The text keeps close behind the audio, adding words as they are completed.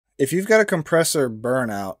if you've got a compressor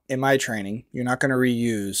burnout, in my training, you're not going to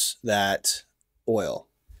reuse that oil.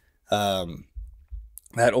 Um,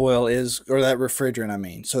 that oil is, or that refrigerant, I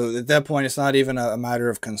mean. So at that point, it's not even a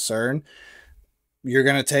matter of concern. You're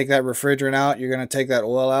going to take that refrigerant out, you're going to take that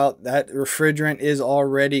oil out. That refrigerant is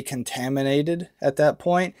already contaminated at that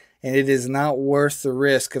point, and it is not worth the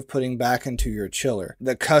risk of putting back into your chiller.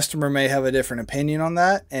 The customer may have a different opinion on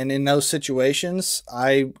that, and in those situations,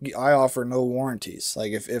 I offer no warranties.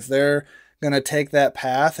 Like if they're going to take that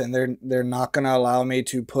path and they're not going to allow me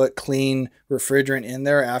to put clean refrigerant in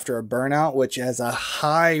there after a burnout, which has a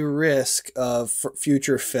high risk of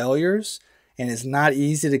future failures, and it's not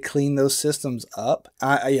easy to clean those systems up.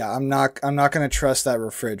 I'm not going to trust that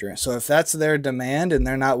refrigerant. So if that's their demand and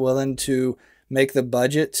they're not willing to make the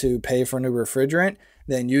budget to pay for new refrigerant,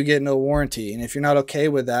 then you get no warranty. And if you're not okay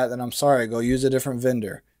with that, then I'm sorry, go use a different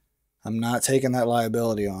vendor. I'm not taking that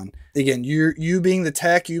liability on. Again, you being the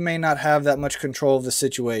tech, you may not have that much control of the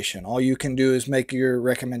situation. All you can do is make your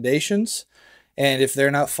recommendations. And if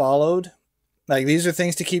they're not followed, like, these are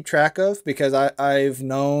things to keep track of, because I've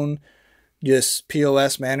known just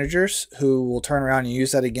POS managers who will turn around and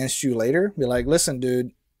use that against you later. Be like, listen,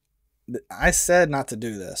 dude, I said not to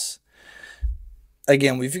do this.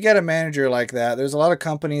 Again, if you got a manager like that, there's a lot of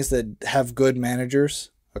companies that have good managers.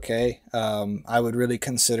 Okay. I would really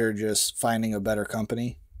consider just finding a better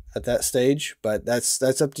company at that stage, but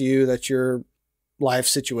that's up to you. That's your life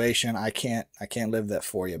situation. I can't live that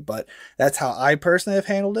for you, but that's how I personally have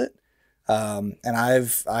handled it. And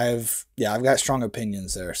I've got strong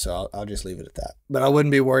opinions there, so I'll just leave it at that. But I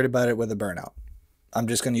wouldn't be worried about it with a burnout. I'm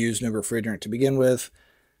just going to use new refrigerant to begin with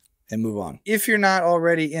and move on. If you're not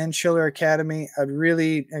already in Chiller Academy, I'd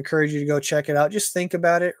really encourage you to go check it out. Just think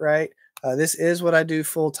about it, right? This is what I do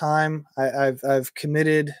full time. I've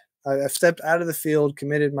committed. I've stepped out of the field,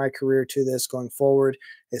 committed my career to this going forward.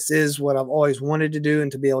 This is what I've always wanted to do,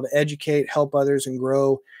 and to be able to educate, help others, and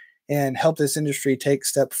grow, and help this industry take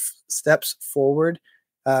steps forward.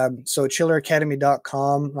 So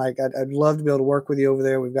chilleracademy.com. Like, I'd love to be able to work with you over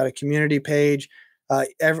there. We've got a community page.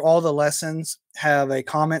 All the lessons have a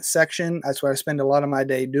comment section. That's what I spend a lot of my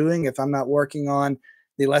day doing. If I'm not working on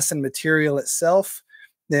the lesson material itself,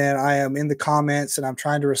 then I am in the comments and I'm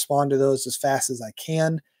trying to respond to those as fast as I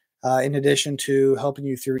can, in addition to helping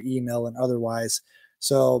you through email and otherwise.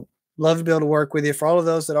 So love to be able to work with you. For all of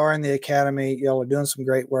those that are in the academy, y'all are doing some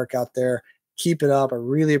great work out there. Keep it up. I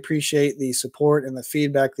really appreciate the support and the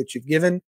feedback that you've given.